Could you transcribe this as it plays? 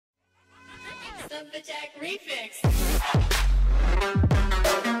Lumberjack Refix.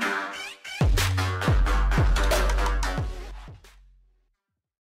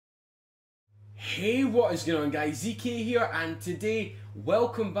 Hey, what is going on guys, ZK here, and today,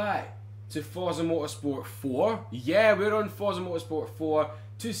 welcome back to Forza Motorsport 4. Yeah, we're on Forza Motorsport 4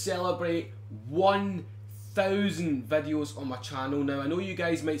 to celebrate 1,000 videos on my channel. Now, I know you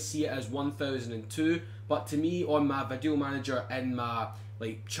guys might see it as 1,002, but to me, on my video manager in my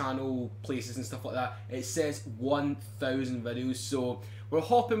channel places and stuff like that, it says 1,000 videos. So we're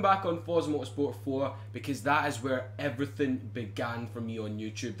hopping back on Forza Motorsport 4 because that is where everything began for me on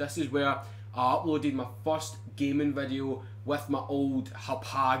YouTube. This is where I uploaded my first gaming video with my old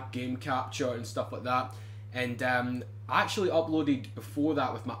Hag game capture and stuff like that, and I actually uploaded before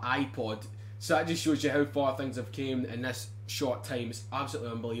that with my iPod, so that just shows you how far things have came in this short time. It's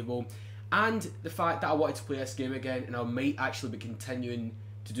absolutely unbelievable. And the fact that I wanted to play this game again, and I might actually be continuing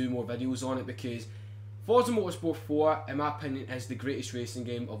to do more videos on it, because Forza Motorsport 4, in my opinion, is the greatest racing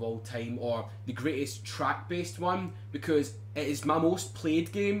game of all time, or the greatest track-based one, because it is my most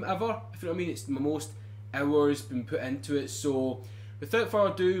played game ever, if you know what I mean. It's my most hours been put into it. So without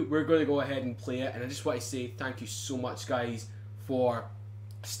further ado, we're going to go ahead and play it, and I just want to say thank you so much guys for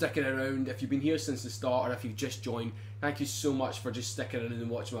sticking around. If you've been here since the start, or if you've just joined, thank you so much for just sticking around and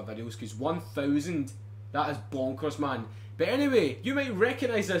watching my videos, because 1,000, that is bonkers, man. But anyway, you might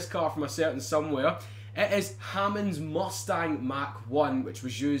recognise this car from a certain somewhere. It is Hammond's Mustang Mach 1, which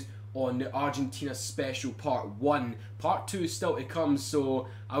was used on the Argentina Special Part 1. Part 2 is still to come, so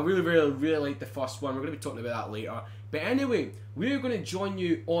I really like the first one. We're going to be talking about that later. But anyway, we're going to join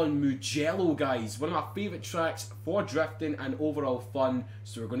you on Mugello, guys. One of my favourite tracks for drifting and overall fun,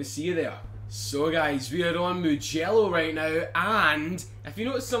 so we're going to see you there. So guys, we are on Mugello right now, and if you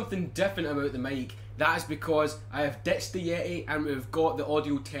notice something different about the mic, that is because I have ditched the Yeti and we've got the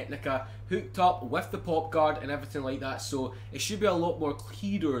Audio Technica hooked up with the pop guard and everything like that, so it should be a lot more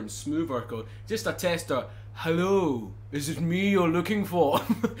clearer and smoother. Just a tester. Hello, is it me you're looking for?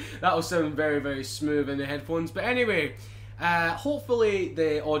 That'll sound very smooth in the headphones. But anyway, hopefully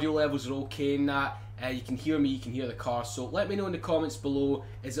the audio levels are okay in that. You can hear me, you can hear the car, so let me know in the comments below,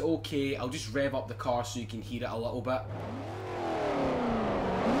 is it okay? I'll just rev up the car so you can hear it a little bit.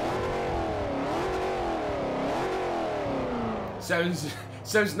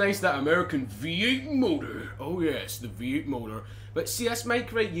 Sounds nice, that American V8 motor. Oh yes, the V8 motor. But see, this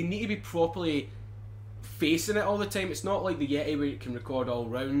mic, right, you need to be properly facing it all the time. It's not like the Yeti where you can record all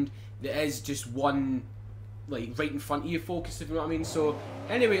round. There is just one, right in front of you focus, if you know what I mean. So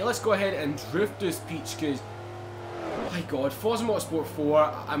anyway, let's go ahead and drift this peach, because oh my god, Forza Motorsport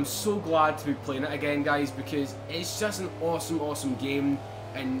 4, I'm so glad to be playing it again guys, because it's just an awesome game.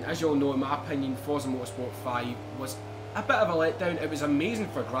 And as you all know, in my opinion, Forza Motorsport 5 was a bit of a letdown. It was amazing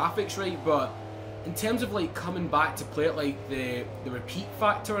for graphics, right, but in terms of coming back to play it, the repeat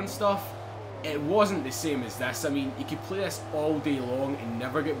factor and stuff, it wasn't the same as this. I mean, you could play this all day long and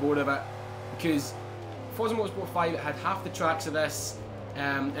never get bored of it, because Forza Motorsport 5 had half the tracks of this,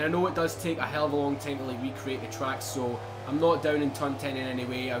 and I know it does take a hell of a long time to recreate the tracks, so I'm not down in Turn 10 in any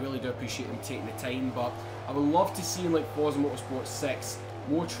way. I really do appreciate them taking the time, but I would love to see in Forza Motorsport 6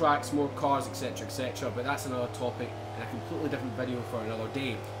 more tracks, more cars, etc, but that's another topic and a completely different video for another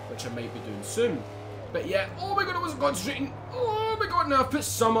day, which I might be doing soon. But yeah, oh my god, I wasn't concentrating. Oh my god, now I've put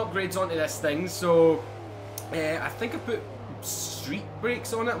some upgrades onto this thing, so I think I put street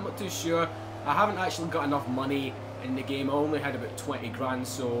brakes on it, I'm not too sure. I haven't actually got enough money in the game. I only had about 20 grand,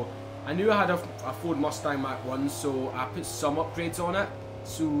 so I knew I had a Ford Mustang Mach 1, so I put some upgrades on it.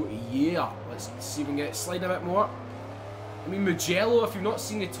 So yeah, let's see if we can get it sliding a bit more. I mean, Mugello, if you've not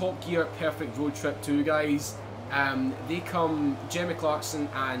seen the Top Gear Perfect Road Trip 2 guys, they come, Jeremy Clarkson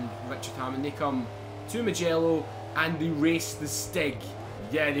and Richard Hammond, they come to Mugello and they race the Stig.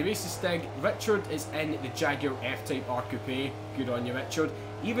 Yeah, they race the Stig. Richard is in the Jaguar F-Type R Coupe. Good on you, Richard.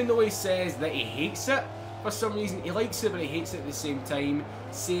 Even though he says that he hates it, for some reason he likes it but he hates it at the same time,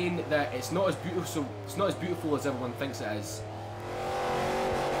 saying that it's not as beautiful as everyone thinks it is.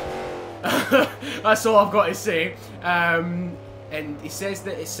 That's all I've got to say. And he says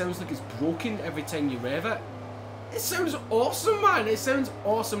that it sounds like it's broken every time you rev it. It sounds awesome, man. It sounds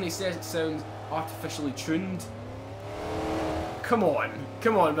awesome. He says it sounds artificially tuned. Come on,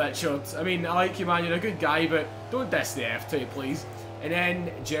 Richard. I mean, I like you, man. You're a good guy, but don't diss the F-Type, please. And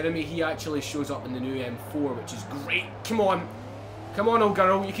then Jeremy, he actually shows up in the new M4, which is great. Come on, old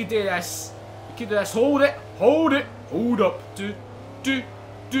girl. You can do this. You can do this. Hold it. Hold up. Do.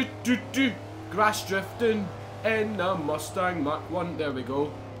 Grass drifting in a Mustang Mach 1. There we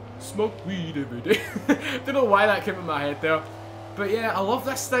go. Smoke weed every day. Don't know why that came in my head there. But yeah, I love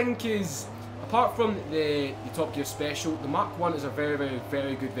this thing because apart from the Top Gear Special, the Mach 1 is a very, very,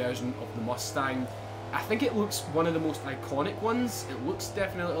 very good version of the Mustang. I think it looks one of the most iconic ones. It looks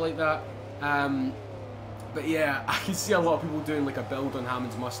definitely like that. But yeah, I can see a lot of people doing like a build on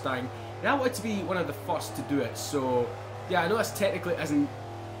Hammond's Mustang. And I wanted to be one of the first to do it, so yeah, I know this technically isn't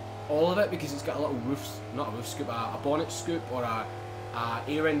all of it because it's got a little roof, not a roof scoop, a bonnet scoop or a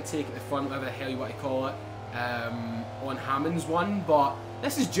air intake at the front, whatever the hell you want to call it, on Hammond's one, but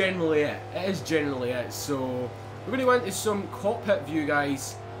this is generally it. It is generally it. So we're going to go into some cockpit view,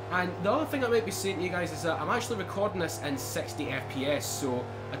 guys. And the other thing I might be saying to you guys is that I'm actually recording this in 60 FPS, so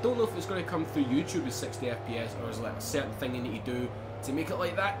I don't know if it's going to come through YouTube as 60 FPS or is like a certain thing you need to do to make it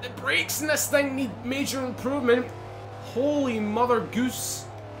like that. The brakes in this thing need major improvement. Holy mother goose.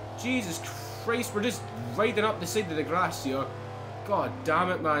 Jesus Christ, we're just riding up the side of the grass here. God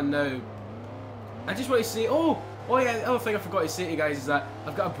damn it, man. Now, I just want to say, oh yeah, the other thing I forgot to say to you guys is that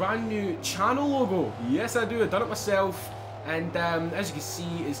I've got a brand new channel logo. Yes, I do. I've done it myself. And as you can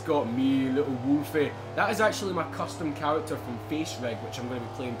see, it's got me, little Wolfie. That is actually my custom character from Face Rig, which I'm going to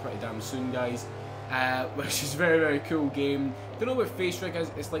be playing pretty damn soon, guys. Which is a very, very cool game. Don't know what Face Rig is.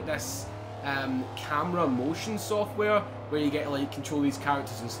 It's like this camera motion software where you get to like control these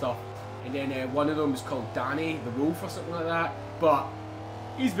characters and stuff. And then one of them is called Danny the Wolf or something like that. But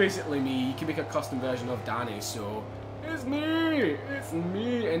he's basically me. You can make a custom version of Danny, so it's me! It's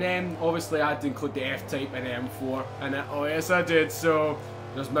me! And then obviously I had to include the F-Type and the M4 and oh yes I did, so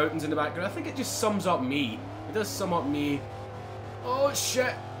there's mountains in the background. I think it just sums up me. It does sum up me. Oh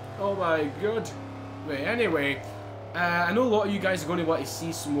shit! Oh my god. Right, anyway, I know a lot of you guys are going to want to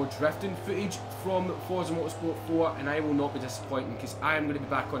see some more drifting footage from Forza Motorsport 4, and I will not be disappointing because I am going to be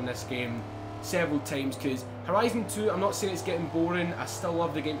back on this game several times, because Horizon 2, I'm not saying it's getting boring, I still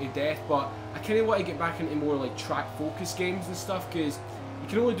love the game to death, but I kind of want to get back into more like track focus games and stuff, because you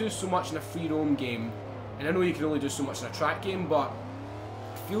can only do so much in a free roam game, and I know you can only do so much in a track game, but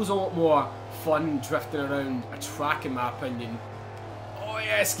it feels a lot more fun drifting around a track in my opinion. Oh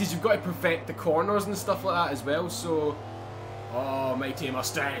yes, because you've got to perfect the corners and stuff like that as well, so oh, Mighty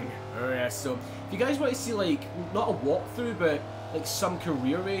Mustang. Oh yes, so if you guys want to see like, not a walkthrough, but like some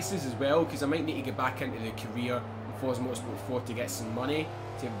career races as well, because I might need to get back into the career in Forza Motorsport 4 to get some money,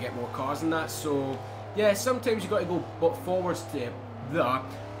 to get more cars and that, so yeah, sometimes you got to go forwards to the,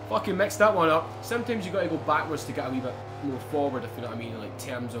 fucking mixed that one up, sometimes you got to go backwards to get a wee bit more forward, if you know what I mean, like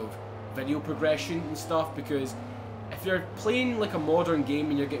terms of video progression and stuff, because if you're playing like a modern game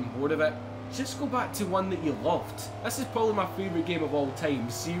and you're getting bored of it, just go back to one that you loved. This is probably my favourite game of all time,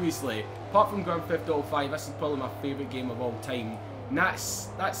 seriously. Apart from Grand Theft Auto 5, this is probably my favourite game of all time. And that's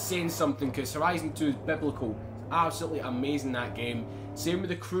saying something, because Horizon 2 is biblical. It's absolutely amazing, that game. Same with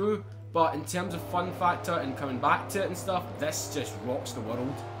the crew, but in terms of fun factor and coming back to it and stuff, this just rocks the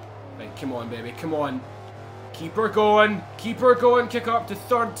world. Right, come on baby, come on. Keep her going, kick her up to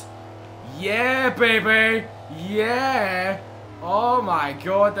third. Yeah baby, yeah. Oh my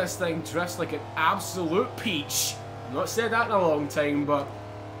god, this thing drifts like an absolute peach. I've not said that in a long time, but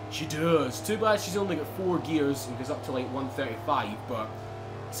she does. Too bad she's only got 4 gears and goes up to like 135, but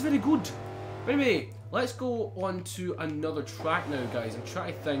it's very good. But anyway, let's go on to another track now, guys. I'm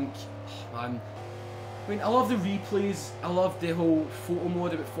trying to think. Oh, man. I mean, I love the replays. I love the whole photo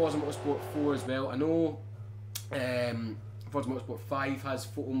mode about Forza Motorsport 4 as well. I know Forza Motorsport 5 has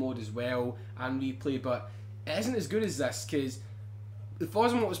photo mode as well and replay, but it isn't as good as this, because the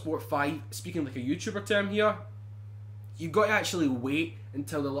Forza Motorsport 5, speaking like a YouTuber term here, you've got to actually wait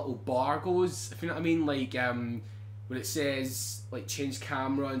until the little bar goes, if you know what I mean, like when it says like change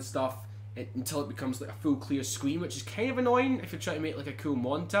camera and stuff, until it becomes like a full clear screen, which is kind of annoying if you're trying to make like a cool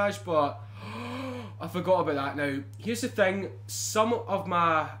montage, but I forgot about that. Now, here's the thing, some of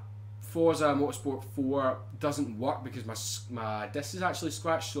my Forza Motorsport 4 doesn't work because my disc is actually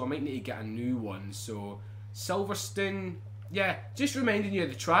scratched, so I might need to get a new one. So Silverstone, yeah, just reminding you of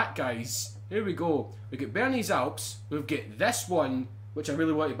the track, guys. Here we go. We've got Bernese Alps, we've got this one, which I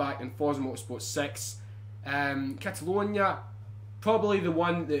really wanted back in Forza Motorsport 6. Catalonia, probably the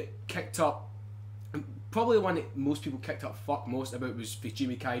one that kicked up, probably the one that most people kicked up fuck most about was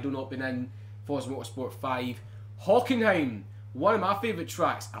Jimmy Kaido not being in Forza Motorsport 5. Hockenheim, one of my favourite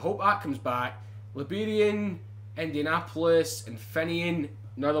tracks. I hope that comes back. Liberian, Indianapolis, and Finian,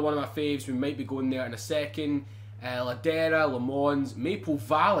 another one of my faves. We might be going there in a second. Ladera, Le Mans, Maple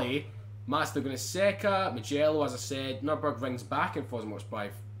Valley, Mazda Seca, Mugello, as I said. Nürburgring's back in Forza Motorsport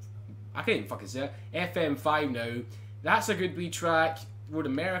 5. I can't even fucking say it. FM5 now. That's a good wee track. Road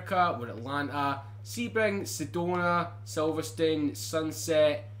America, Road Atlanta, Sebring, Sedona, Silverstone,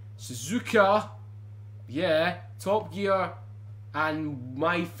 Sunset, Suzuka, yeah, Top Gear, And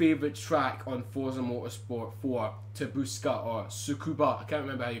my favourite track on Forza Motorsport 4, Tabusca or Tsukuba, I can't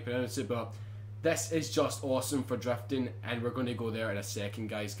remember how you pronounce it, but this is just awesome for drifting, and we're going to go there in a second,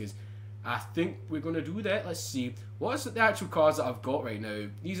 guys, because I think we're going to do that. Let's see. What's the actual cars that I've got right now?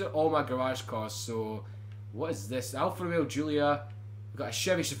 These are all my garage cars, so what is this? Alfa Romeo Giulia. We've got a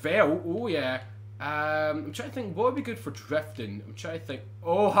Chevy Chevelle. Oh, yeah. I'm trying to think what would be good for drifting. I'm trying to think.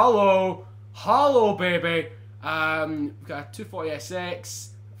 Oh, hello. Hello, baby. We've got a 240SX,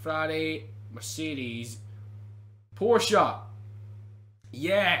 Ferrari, Mercedes, Porsche.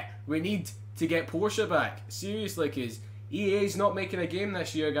 Yeah, we need to get Porsche back. Seriously, because EA's not making a game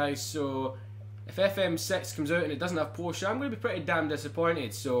this year, guys. So if FM6 comes out and it doesn't have Porsche, I'm going to be pretty damn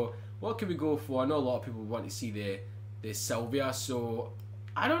disappointed. So what can we go for? I know a lot of people want to see the Silvia. So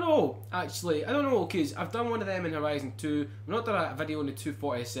I don't know, actually. I don't know, because I've done one of them in Horizon 2. We've not done a video on the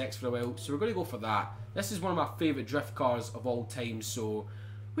 240SX for a while, so we're going to go for that. This is one of my favourite drift cars of all time, so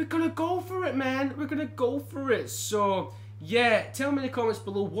we're going to go for it, man. We're going to go for it. So, yeah, tell me in the comments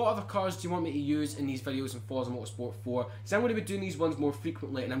below what other cars do you want me to use in these videos in Forza Motorsport 4. Because I'm going to be doing these ones more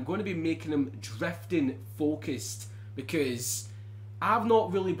frequently, and I'm going to be making them drifting focused, because I've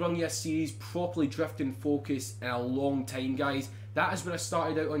not really brung you a series properly drifting focused in a long time, guys. That is where I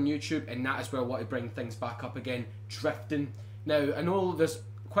started out on YouTube, and that is where I want to bring things back up again, drifting. Now, I know there's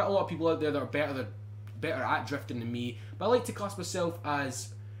quite a lot of people out there that are better at drifting than me, but I like to class myself as,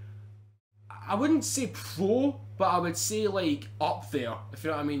 I wouldn't say pro, but I would say like up there, if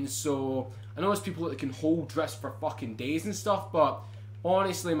you know what I mean. So I know there's people that can hold drifts for fucking days and stuff, but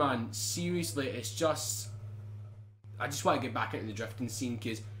honestly, man, seriously, it's just, I just want to get back into the drifting scene,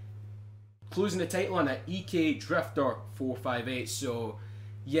 because closing the title on it, EK Drifter 458. So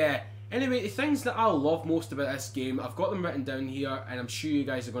yeah, anyway, the things that I love most about this game, I've got them written down here, and I'm sure you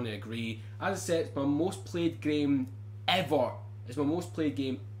guys are going to agree. As I said, it's my most played game ever. It's my most played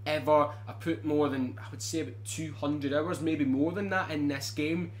game ever. I put more than, I would say, about 200 hours, maybe more than that, in this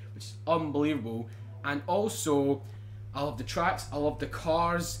game, which is unbelievable. And also, I love the tracks, I love the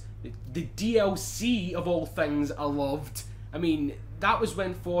cars, the DLC of all things I loved. I mean, that was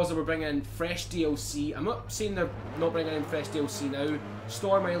when Forza were bringing in fresh DLC. I'm not saying they're not bringing in fresh DLC now.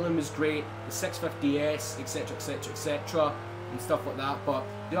 Storm Island was great, the 650S, etc, etc, etc, and stuff like that, but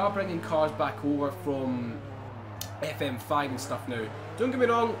they are bringing cars back over from FM5 and stuff now. Don't get me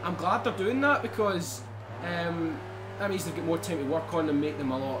wrong, I'm glad they're doing that, because that means they've got more time to work on and make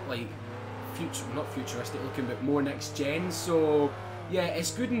them a lot, like, not futuristic looking, but more next gen. So yeah,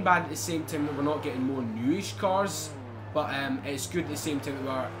 it's good and bad at the same time that we're not getting more newish cars. But it's good at the same time that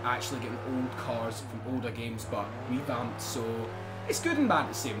we're actually getting old cars from older games, but revamped. So it's good and bad at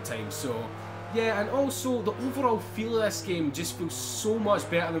the same time. So yeah, and also the overall feel of this game just feels so much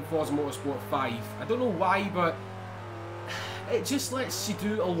better than Forza Motorsport 5. I don't know why, but it just lets you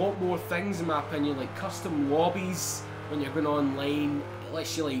do a lot more things, in my opinion, like custom lobbies when you're going online. It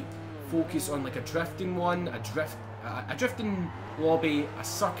lets you like focus on like a drifting one, a drifting lobby, a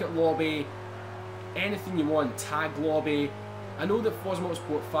circuit lobby, anything you want, tag lobby. I know that Forza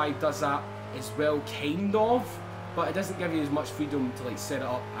Motorsport 5 does that as well, kind of, but it doesn't give you as much freedom to like set it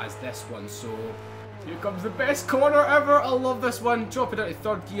up as this one. So here comes the best corner ever. I love this one. Drop it out to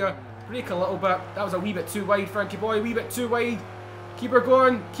third gear, brake a little bit. That was a wee bit too wide, Frankie boy, a wee bit too wide. Keep her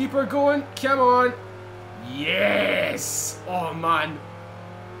going, come on. Yes! Oh man,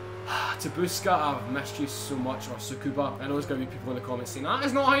 Tabusca, I've missed you so much, or Tsukuba. I know there's going to be people in the comments saying, that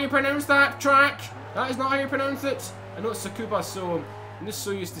is not how you pronounce that track! That is not how you pronounce it! I know it's Tsukuba, so I'm just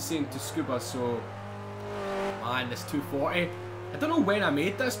so used to saying Tsukuba, so... Man, this 240. I don't know when I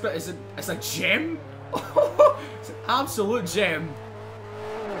made this, but it's a gem! It's an absolute gem!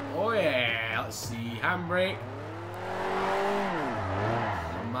 Oh yeah, let's see, handbrake.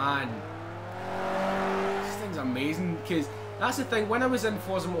 Oh man. This thing's amazing, because... That's the thing, when I was in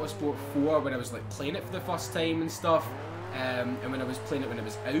Forza Motorsport 4, when I was like playing it for the first time and stuff, and when I was playing it when it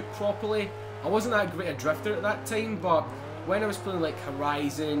was out properly, I wasn't that great a drifter at that time, but when I was playing like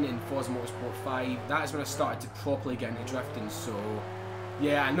Horizon and Forza Motorsport 5, that is when I started to properly get into drifting. So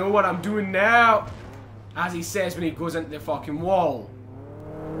yeah, I know what I'm doing now, as he says when he goes into the fucking wall.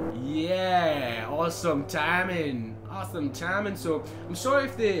 Yeah, awesome timing, awesome timing. So I'm sorry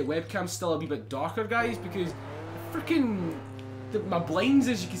if the webcam's still a wee bit darker, guys, because freaking my blinds,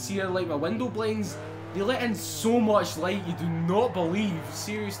 as you can see, are like my window blinds. They let in so much light you do not believe,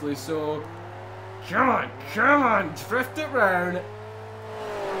 seriously. So come on, drift it round.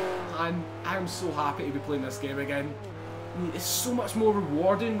 And I'm so happy to be playing this game again. I mean, it's so much more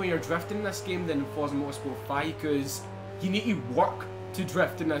rewarding when you're drifting in this game than in Forza Motorsport 5, because you need to work to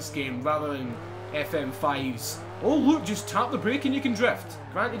drift in this game rather than FM5s. Oh look, just tap the brake and you can drift.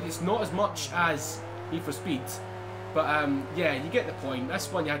 Granted, it's not as much as Need for Speed, but yeah, you get the point.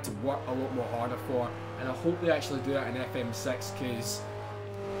 This one you had to work a lot more harder for, and I hope they actually do that in FM6, because,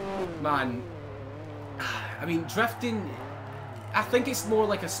 man, I mean, drifting, I think it's more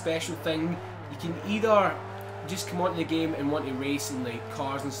like a special thing. You can either just come onto the game and want to race in like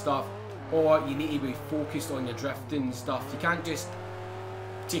cars and stuff, or you need to be focused on your drifting and stuff. You can't just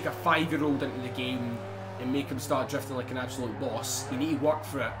take a 5-year-old into the game and make him start drifting like an absolute boss. You need to work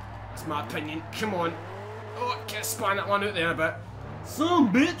for it. That's my opinion. Come on. Oh, can't span that one out there a bit.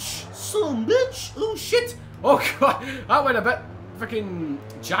 Some bitch! Some bitch! Oh shit! Oh god, that went a bit freaking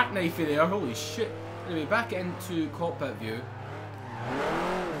jackknifey there. Holy shit. Anyway, back into cockpit view.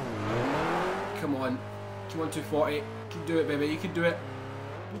 Come on. Come on, 240. You can do it, baby. You can do it.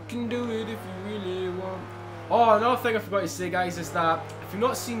 You can do it if you really want. Oh, another thing I forgot to say, guys, is that if you've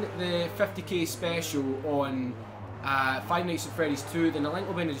not seen the 50k special on Five Nights at Freddy's 2, then the link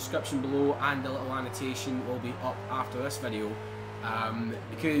will be in the description below, and the little annotation will be up after this video.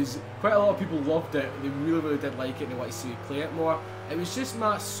 Because quite a lot of people loved it. They really did like it. They wanted to see me play it more. It was just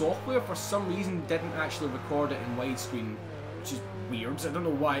my software, for some reason, didn't actually record it in widescreen, which is weird. I don't know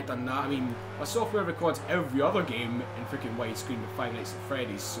why it done that. I mean, my software records every other game in freaking widescreen with Five Nights at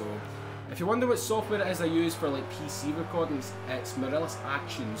Freddy's, so if you wonder what software it is I use for like PC recordings, it's Marillus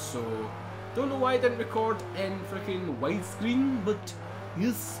Action, so don't know why I didn't record in freaking widescreen, but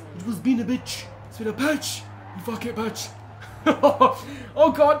yes, it was being a bitch. It's been a bitch. You fuck it, bitch.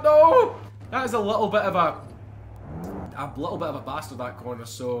 Oh god, no! That is a little bit of a bastard, that corner,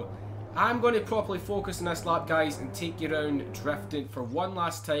 so I'm going to properly focus on this lap, guys, and take you around drifting for one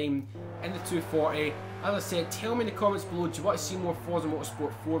last time in the 240. As I said, tell me in the comments below, do you want to see more Forza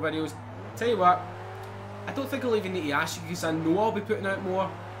Motorsport 4 videos? Tell you what, I don't think I'll even need to ask you, because I know I'll be putting out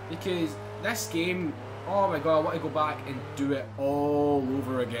more, because this game, oh my god, I want to go back and do it all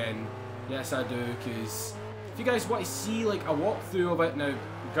over again. Yes, I do, because if you guys want to see like a walkthrough of it, now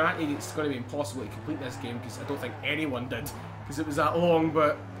granted it's going to be impossible to complete this game, because I don't think anyone did, because it was that long,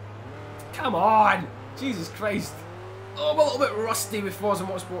 but come on, Jesus Christ. Oh, I'm a little bit rusty with Forza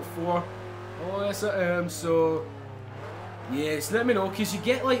Motorsport 4. Oh yes I am, so yes, let me know, because you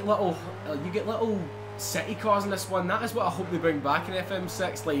get like little city cars in this one. That is what I hope they bring back in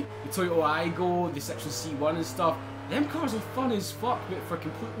FM6, like the Toyota Aygo, the Citroen C1 and stuff. Them cars are fun as fuck, but for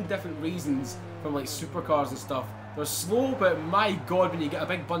completely different reasons from like supercars and stuff. They're slow, but my god, when you get a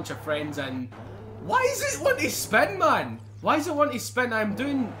big bunch of friends in, why is it want to spin, man? Why does it want to spin? I'm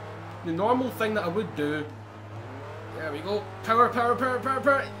doing the normal thing that I would do. There we go. Power, power, power, power,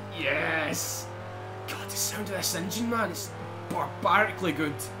 power. Yes! God, the sound of this engine, man, it's barbarically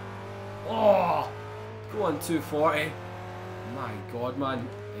good. Oh! Go on, 240. My god, man.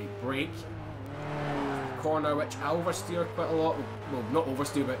 Right, brake. Corner, which I oversteer quite a lot. Well, not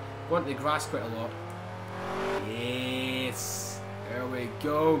oversteer, but go into the grass quite a lot. Yes! There we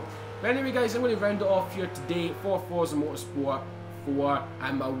go. But anyway, guys, I'm going to round it off here today for Forza Motorsport 4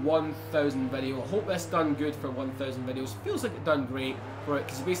 and my 1000 video. I hope this done good for 1000 videos. Feels like it done great for it,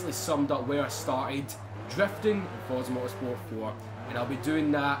 because it basically summed up where I started drifting in Forza Motorsport 4, and I'll be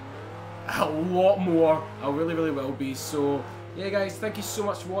doing that a lot more. I really will be. So yeah, guys, thank you so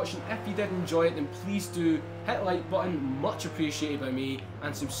much for watching. If you did enjoy it, then please do hit the like button, much appreciated by me,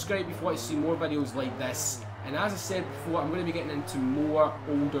 and subscribe if you want to see more videos like this. And as I said before, I'm going to be getting into more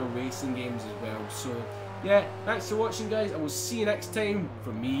older racing games as well. So yeah, thanks for watching, guys. I will see you next time.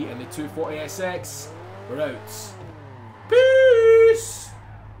 From me and the 240SX, we're out.